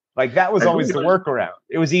 Like that was always the workaround.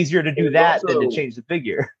 It was easier to do that than to change the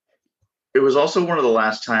figure. It was also one of the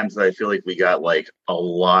last times that I feel like we got like a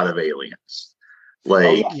lot of aliens.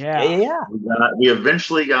 Like, we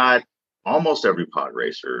eventually got almost every pod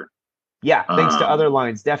racer. Yeah, thanks to other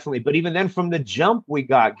lines, definitely. But even then, from the jump, we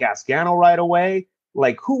got Gasgano right away.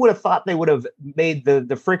 Like, who would have thought they would have made the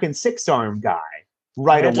freaking 6-arm guy?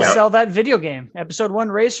 right had away. to sell that video game. Episode 1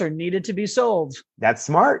 Racer needed to be sold. That's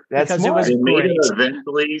smart. That's Because it smart. was They made it great.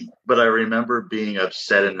 eventually, but I remember being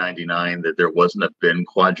upset in '99 that there wasn't a Ben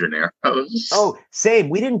Quadraneros. Oh, same.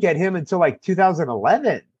 We didn't get him until like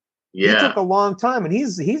 2011. He yeah, took a long time, and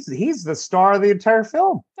he's the star of the entire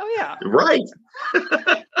film. Oh yeah. right.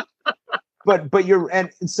 But you're and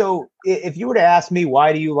so if you were to ask me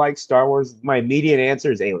why do you like Star Wars, my immediate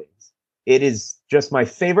answer is aliens. It is just my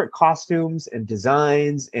favorite costumes and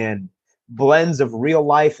designs and blends of real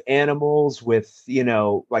life animals with,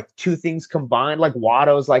 like two things combined. Like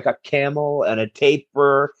Watto's like a camel and a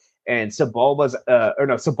tapir, and Sebulba's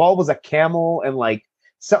Sebulba's a camel, and like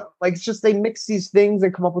it's just they mix these things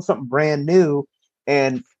and come up with something brand new.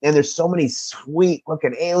 And there's so many sweet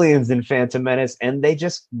looking aliens in Phantom Menace, and they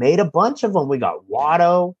just made a bunch of them. We got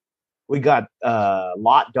Watto, we got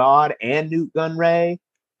Lot Dodd and Newt Gunray.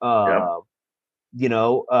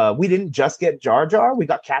 We didn't just get Jar Jar, we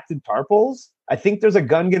got Captain Tarpals. I think there's a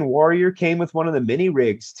Gungan warrior came with one of the mini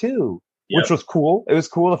rigs too, which was cool. It was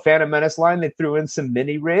cool. The Phantom Menace line, they threw in some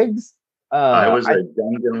mini rigs. I was a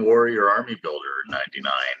Gungan warrior army builder in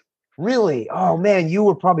 '99. Really? Oh man, you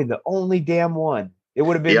were probably the only damn one. It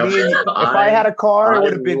would have been Yeah, me and you. If I had a car, it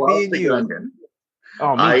would have been me and you. Gungan.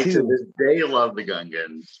 Oh, me I too. to this day love the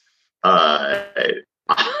Gungans.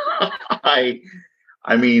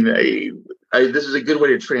 This is a good way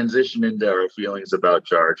to transition into our feelings about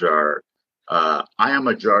Jar Jar. I am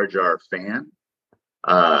a Jar Jar fan,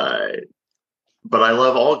 but I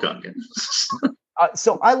love all Gungans.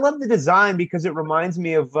 So I love the design because it reminds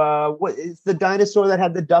me of what is the dinosaur that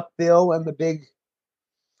had the duck bill and the big.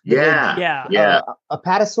 Yeah.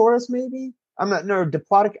 Apatosaurus, maybe. I'm not. No,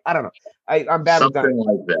 Diplodocus. I don't know. I'm bad with something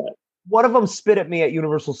dinosaurs. like that. One of them spit at me at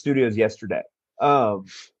Universal Studios yesterday. But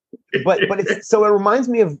it's so it reminds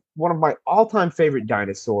me of one of my all-time favorite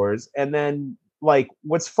dinosaurs. And then like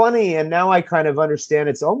what's funny, and now I kind of understand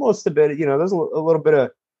it's almost a bit, there's a little bit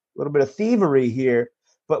of thievery here,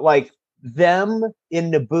 but like them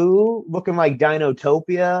in Naboo looking like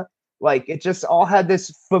Dinotopia, like it just all had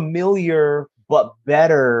this familiar but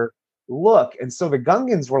better look. And so the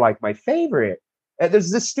Gungans were like my favorite. And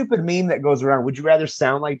there's this stupid meme that goes around. Would you rather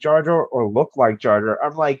sound like Jar Jar or look like Jar Jar?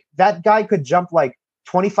 I'm like, that guy could jump like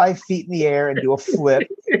 25 feet in the air and do a flip.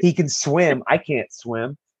 He can swim. I can't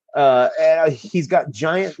swim. And he's got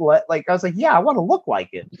giant, I was like, yeah, I want to look like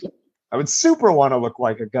it. I would super want to look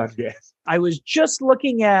like a Gungan. I was just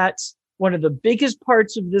looking at one of the biggest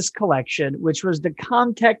parts of this collection, which was the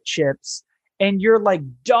Comtech chips, and your like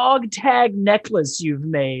dog tag necklace you've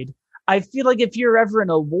made. I feel like if you're ever in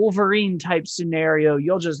a Wolverine type scenario,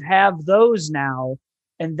 you'll just have those now,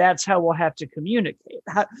 and that's how we'll have to communicate.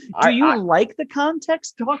 Do you like the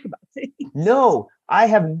context? Talk about it. No, I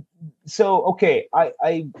have. So, okay,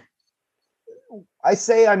 I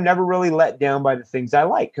say I'm never really let down by the things I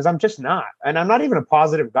like because I'm just not. And I'm not even a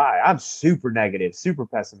positive guy. I'm super negative, super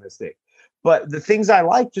pessimistic. But the things I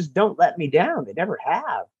like just don't let me down. They never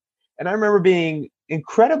have. And I remember being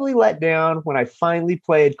incredibly let down when I finally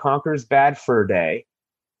played Conker's Bad Fur Day.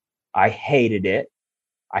 I hated it.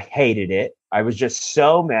 I was just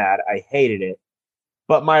so mad. I hated it.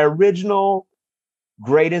 But my original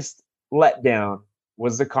greatest letdown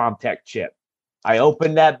was the Comtech chip. I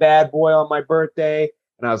opened that bad boy on my birthday,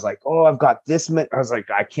 and I was like, oh, I've got this. I was like,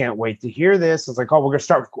 I can't wait to hear this. I was like, oh, we're going to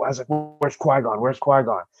start with, I was like, where's Qui-Gon? Where's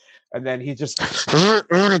Qui-Gon? And then he just, train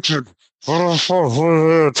the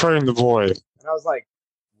boy. And I was like,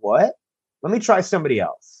 what? Let me try somebody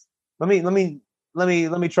else. Let me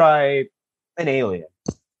try an alien.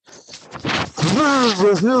 It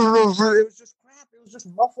was just crap. It was just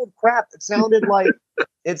muffled crap. It sounded like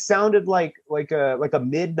a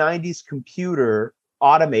mid-90s computer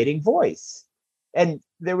automating voice. And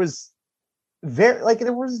there was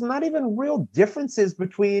not even real differences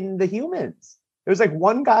between the humans. It was like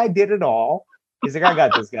one guy did it all. He's like, I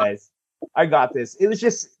got this, guys. I got this. It was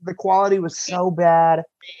just the quality was so bad,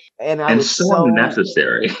 and I was so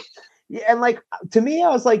unnecessary. Yeah, and like to me, I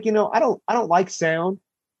was like, I don't like sound.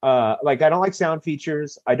 I don't like sound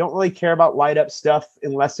features. I don't really care about light up stuff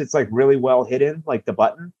unless it's like really well hidden, like the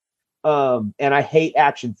button. And I hate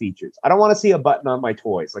action features. I don't want to see a button on my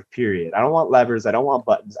toys, like period. I don't want levers. I don't want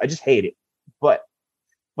buttons. I just hate it.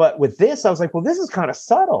 But with this, I was like, well, this is kind of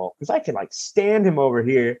subtle because I can like stand him over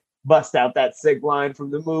here, bust out that sick line from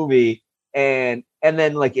the movie, and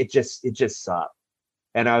then like it just sucked.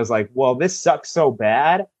 And I was like, well, this sucks so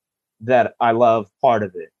bad that I love part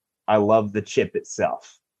of it. I love the chip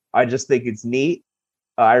itself. I just think it's neat.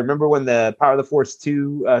 I remember when the Power of the Force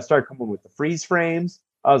 2 started coming with the freeze frames.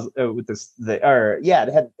 I was with they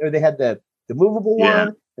had the movable Yeah.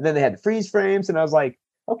 one, and then they had the freeze frames, and I was like,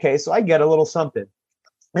 okay, so I get a little something.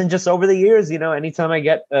 And just over the years, anytime I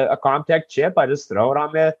get a Comtech chip, I just throw it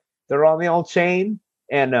on the old chain,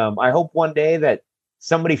 and I hope one day that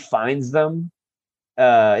somebody finds them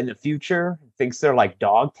in the future, thinks they're like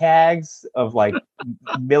dog tags of like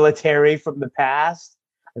military from the past,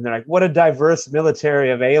 and they're like, what a diverse military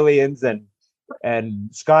of aliens and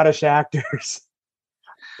Scottish actors.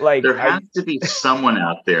 Like, There has to be someone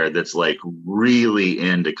out there that's like really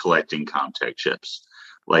into collecting Comtech chips.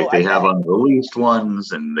 Like Well, they have unreleased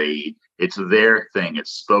ones, and it's their thing. It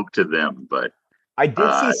spoke to them. But I did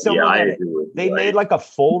see someone I that agree with you. they made like a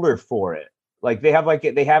folder for it. Like they have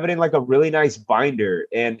it in like a really nice binder,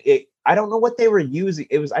 and I don't know what they were using.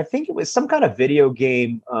 I think it was some kind of video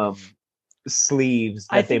game sleeves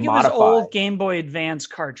that I think they it was modified. old Game Boy Advance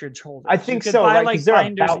cartridge holders. I think you could so, buy, right? like 'Cause they're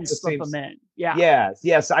binders about and the slip same them in. Yeah.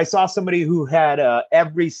 Yes. I saw somebody who had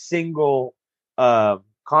every single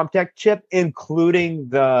Comtech chip, including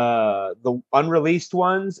the unreleased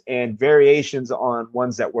ones and variations on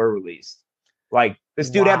ones that were released. Like this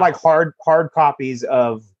dude had like hard copies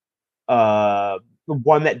of the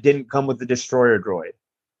one that didn't come with the destroyer droid.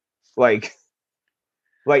 Like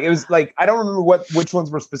it was like, I don't remember which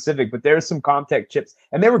ones were specific, but there's some Comtech chips,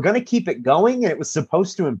 and they were going to keep it going, and it was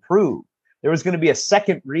supposed to improve. There was going to be a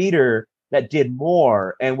second reader that did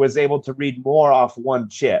more and was able to read more off one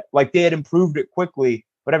chip. Like they had improved it quickly,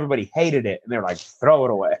 but everybody hated it, and they're like, throw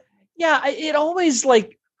it away. Yeah, it always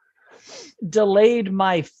like delayed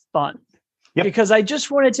my fun. Yep. Because I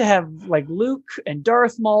just wanted to have like Luke and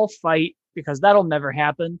Darth Maul fight, because that'll never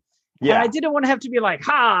happen. Yeah. And I didn't want to have to be like,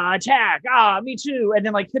 ha, attack, me too. And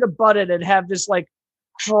then like hit a button and have this like,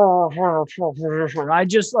 I'm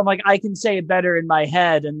like, I can say it better in my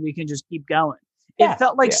head and we can just keep going. Yeah, It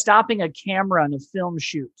felt like yeah. stopping a camera on a film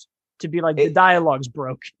shoot to be like, the dialogue's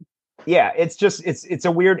broken. Yeah, it's just it's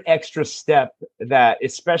a weird extra step that,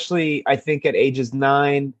 especially I think at ages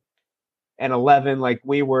 9 and 11, like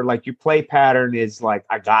we were like, your play pattern is like,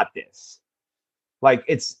 I got this. Like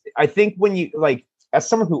I think when you like, as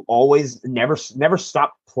someone who always never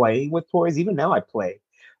stopped playing with toys, even now I play.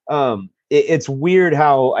 It's weird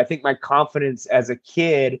how I think my confidence as a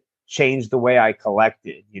kid changed the way I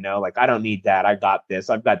collected. Like I don't need that. I got this.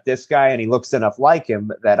 I've got this guy, and he looks enough like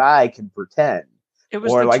him that I can pretend. It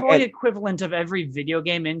was Or the like- toy and- equivalent of every video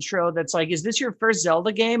game intro that's like, is this your first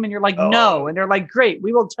Zelda game? And you're like, Oh. no. And they're like, great,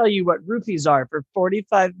 we will tell you what rupees are for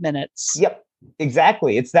 45 minutes. Yep,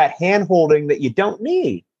 exactly. It's that hand holding that you don't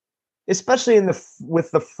need, especially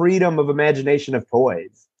with the freedom of imagination of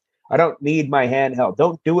toys. I don't need my handheld.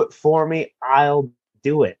 Don't do it for me. I'll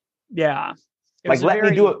do it. Yeah. It Like was let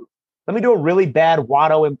me do it. Let me do a really bad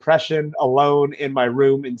Watto impression alone in my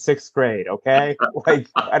room in 6th grade. Okay, like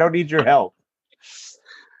I don't need your help.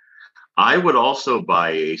 I would also buy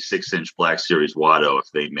a 6-inch Black Series Watto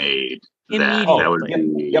if they made that. Immediately. That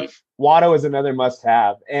would be Yep. Watto is another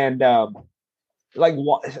must-have, and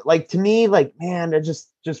like to me, like man, they're just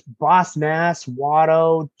Boss Nass,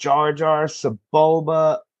 Watto, Jar Jar,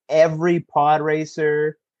 Sebulba, every pod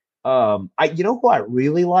racer. Who I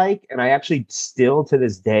really like, and I actually still to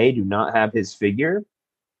this day do not have his figure,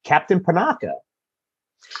 Captain Panaka.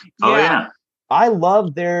 Oh yeah. I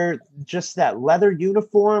love just that leather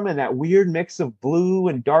uniform and that weird mix of blue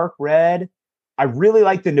and dark red. I really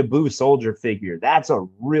like the Naboo soldier figure. That's a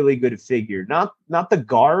really good figure. Not the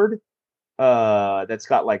guard. That's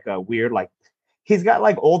got like a weird, like he's got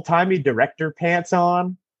like old timey director pants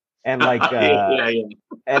on, and like yeah.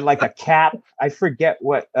 and like a cap. I forget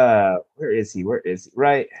what. Where is he?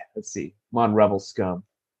 Right. Let's see. Mon Rebel Scum.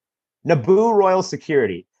 Naboo Royal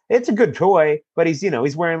Security. It's a good toy, but he's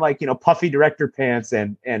wearing like puffy director pants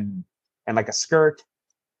and like a skirt.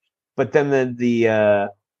 But then the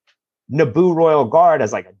Naboo Royal Guard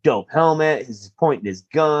has like a dope helmet. He's pointing his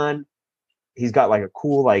gun. He's got like a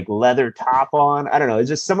cool like leather top on. I don't know. It's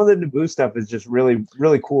just some of the Naboo stuff is just really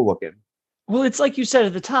really cool looking. Well, it's like you said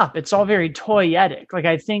at the top, it's all very toyetic. Like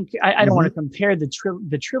I think I don't want to compare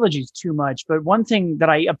the trilogies too much, but one thing that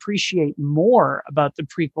I appreciate more about the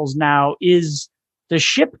prequels now is the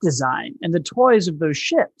ship design and the toys of those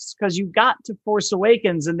ships. Because you got to Force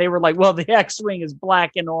Awakens and they were like, well, the X-Wing is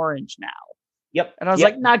black and orange now. Yep. And I was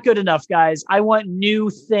like, not good enough, guys. I want new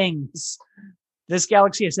things. This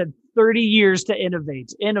galaxy has had 30 years to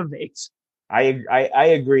innovate. I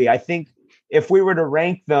agree. I think if we were to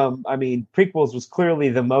rank them, I mean, prequels was clearly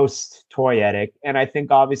the most toyetic. And I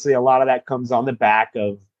think obviously a lot of that comes on the back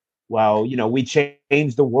of, well, we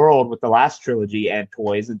changed the world with the last trilogy and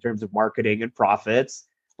toys in terms of marketing and profits.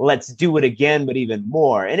 Let's do it again, but even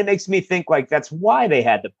more. And it makes me think like that's why they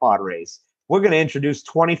had the pod race. we're going to introduce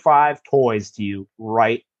 25 toys to you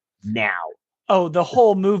right now. Oh, the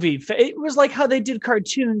whole movie. It was like how they did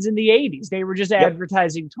cartoons in the 80s. They were just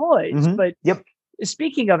advertising toys. Mhm. But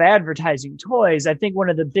speaking of advertising toys, I think one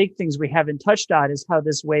of the big things we haven't touched on is how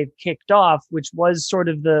this wave kicked off, which was sort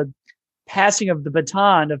of the passing of the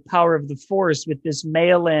baton of Power of the Force with this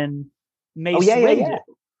mail-in Mace Windu.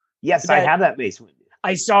 Yes, I have that Mace Windu.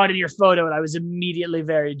 I saw it in your photo and I was immediately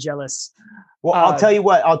very jealous. Well, I'll tell you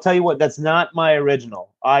what, that's not my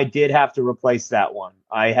original. I did have to replace that one.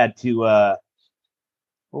 I had to I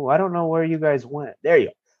don't know where you guys went. There you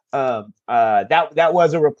go. That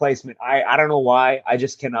was a replacement. I don't know why. I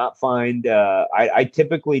just cannot find I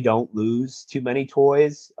typically don't lose too many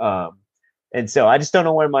toys. And so I just don't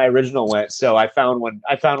know where my original went. So I found one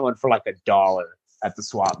for like $1 at the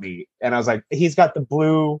swap meet. And I was like, he's got the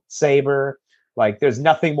blue saber. Like there's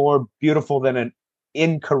nothing more beautiful than an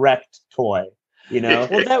incorrect toy, you know?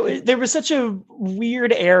 Well, there was such a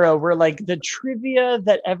weird era where like the trivia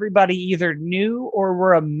that everybody either knew or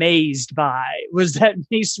were amazed by was that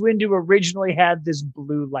Mace Windu originally had this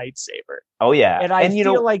blue lightsaber. Oh yeah. And I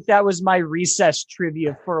feel like that was my recess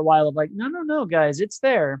trivia for a while of like, no, guys, it's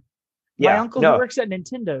there. My uncle who works at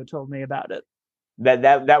Nintendo told me about it.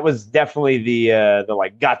 That was definitely the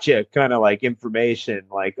like gotcha kind of like information.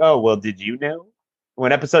 Like, oh well, did you know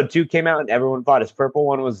when episode 2 came out and everyone thought his purple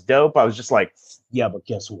one was dope? I was just like, yeah, but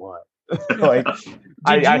guess what? Like,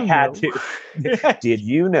 I had to. Did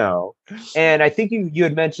you know? And I think you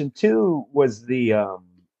had mentioned too was the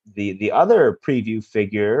other preview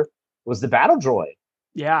figure was the battle droid.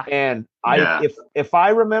 Yeah, and if I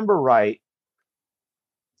remember right.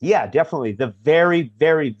 Yeah, definitely. The very,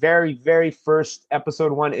 very, very, very first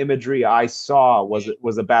episode 1 imagery I saw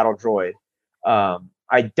was a battle droid.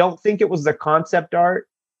 I don't think it was the concept art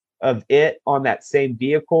of it on that same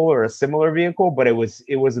vehicle or a similar vehicle, but it was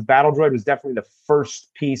a battle droid. It was definitely the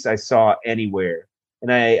first piece I saw anywhere.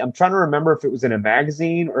 And I'm trying to remember if it was in a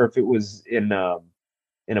magazine or if it was in a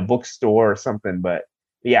bookstore or something. But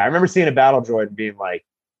yeah, I remember seeing a battle droid and being like,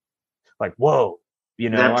 whoa. You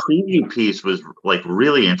know, that preview piece was like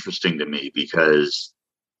really interesting to me because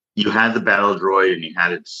you had the battle droid and you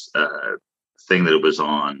had its thing that it was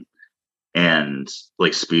on, and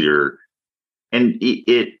like speeder, and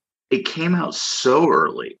it came out so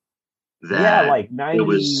early that like 90... it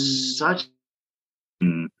was such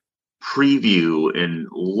a preview and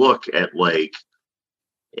look at like,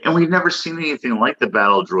 and we've never seen anything like the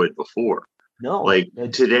battle droid before. No, like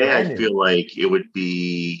today, I feel like it would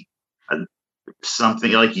be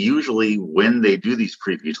something like usually when they do these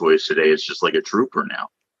preview toys today, it's just like a trooper now.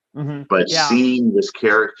 Mm-hmm. But seeing this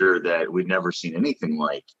character that we'd never seen anything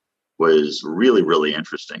like was really, really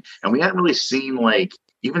interesting. And we hadn't really seen like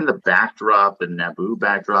even the backdrop, the Naboo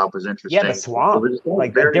backdrop was interesting. Yeah, the swamp,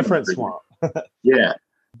 like a different swamp. Yeah.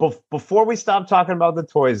 Before we stop talking about the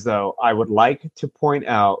toys, though, I would like to point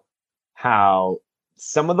out how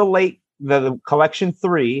some of the collection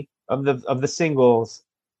 3 of the singles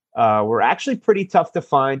were actually pretty tough to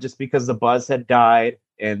find just because the buzz had died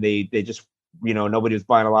and they just, nobody was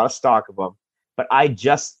buying a lot of stock of them. But I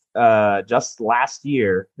just this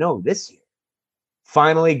year,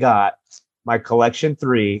 finally got my collection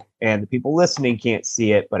 3, and the people listening can't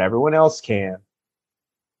see it, but everyone else can.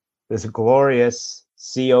 This glorious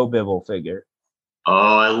C.O. Bibble figure.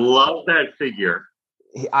 Oh, I love that figure.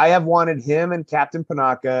 I have wanted him and Captain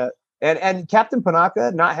Panaka. And Captain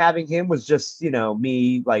Panaka, not having him was just,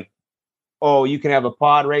 me like, oh, you can have a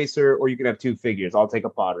pod racer or you can have 2 figures. I'll take a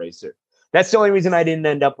pod racer. That's the only reason I didn't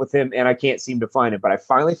end up with him, and I can't seem to find it. But I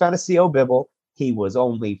finally found a C.O. Bibble. He was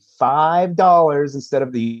only $5 instead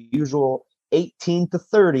of the usual $18 to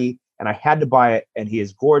 $30, and I had to buy it. And he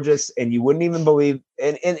is gorgeous, and you wouldn't even believe.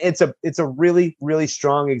 And it's a really, really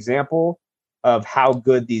strong example of how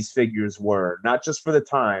good these figures were, not just for the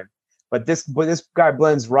time. But this guy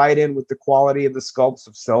blends right in with the quality of the sculpts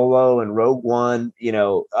of Solo and Rogue One,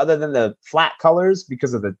 other than the flat colors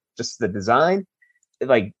because of the design.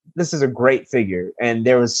 Like, this is a great figure. And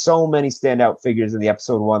there was so many standout figures in the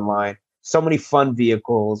episode 1 line, so many fun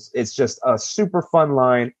vehicles. It's just a super fun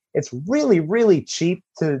line. It's really, really cheap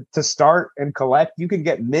to start and collect. You can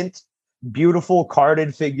get mint, beautiful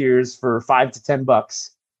carded figures for $5 to $10.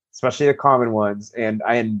 Especially the common ones. And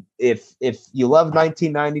if you love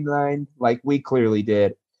 1999, like we clearly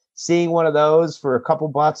did, seeing one of those for a couple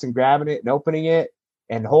bucks and grabbing it and opening it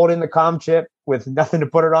and holding the comm chip with nothing to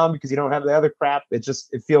put it on because you don't have the other crap, it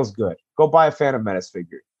feels good. Go buy a Phantom Menace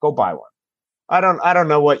figure. Go buy one. I don't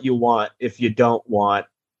know what you want if you don't want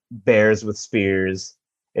bears with spears,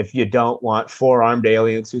 if you don't want 4-armed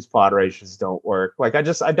aliens whose pod rations don't work. Like, I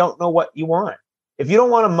don't know what you want. If you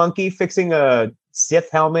don't want a monkey fixing a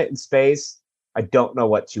Sith helmet in space, I don't know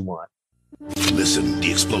what you want. Listen,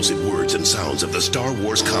 the explosive words and sounds of the Star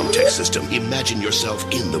Wars Comtech system. Imagine yourself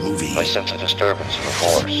in the movie. I sense a disturbance in the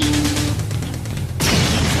Force.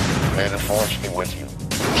 May the Force be with you.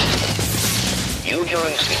 You, your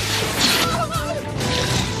instincts.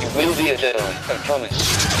 You will be a Jedi, I promise.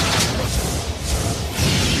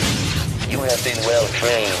 You have been well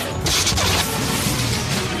trained.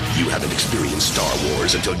 You haven't experienced Star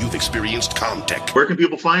Wars until you've experienced Comtech. Where can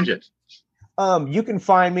people find you? You can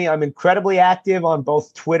find me. I'm incredibly active on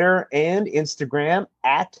both Twitter and Instagram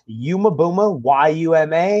at Yumabooma,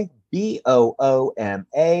 YUMABOOMA.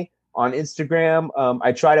 On Instagram,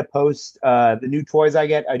 I try to post the new toys I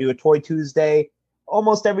get. I do a Toy Tuesday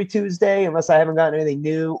almost every Tuesday, unless I haven't gotten anything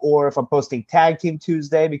new, or if I'm posting Tag Team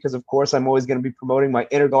Tuesday, because of course I'm always going to be promoting my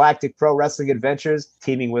intergalactic pro wrestling adventures,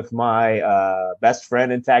 teaming with my best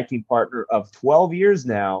friend and tag team partner of 12 years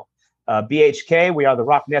now, BHK. We are the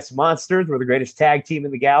Rock Nest Monsters. We're the greatest tag team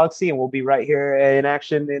in the galaxy, and we'll be right here in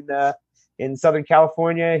action in Southern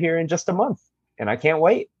California here in just a month. And I can't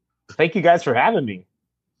wait. Thank you guys for having me.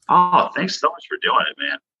 Oh, thanks so much for doing it,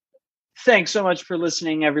 man. Thanks so much for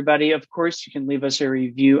listening, everybody. Of course, you can leave us a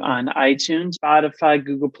review on iTunes, Spotify,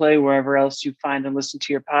 Google Play, wherever else you find and listen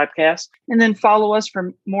to your podcast. And then follow us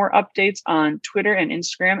for more updates on Twitter and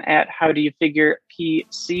Instagram at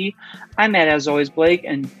HowDoYouFigurePC. I'm at As Always Blake,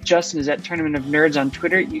 and Justin is at Tournament of Nerds on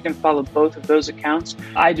Twitter. You can follow both of those accounts.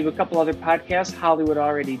 I do a couple other podcasts. Hollywood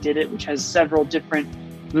Already Did It, which has several different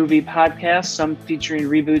movie podcasts, some featuring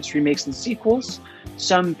reboots, remakes, and sequels.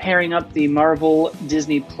 Some pairing up the Marvel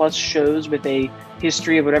Disney Plus shows with a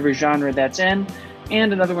history of whatever genre that's in.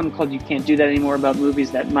 And another one called You Can't Do That Anymore, about movies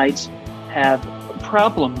that might have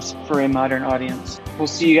problems for a modern audience. We'll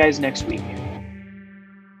see you guys next week.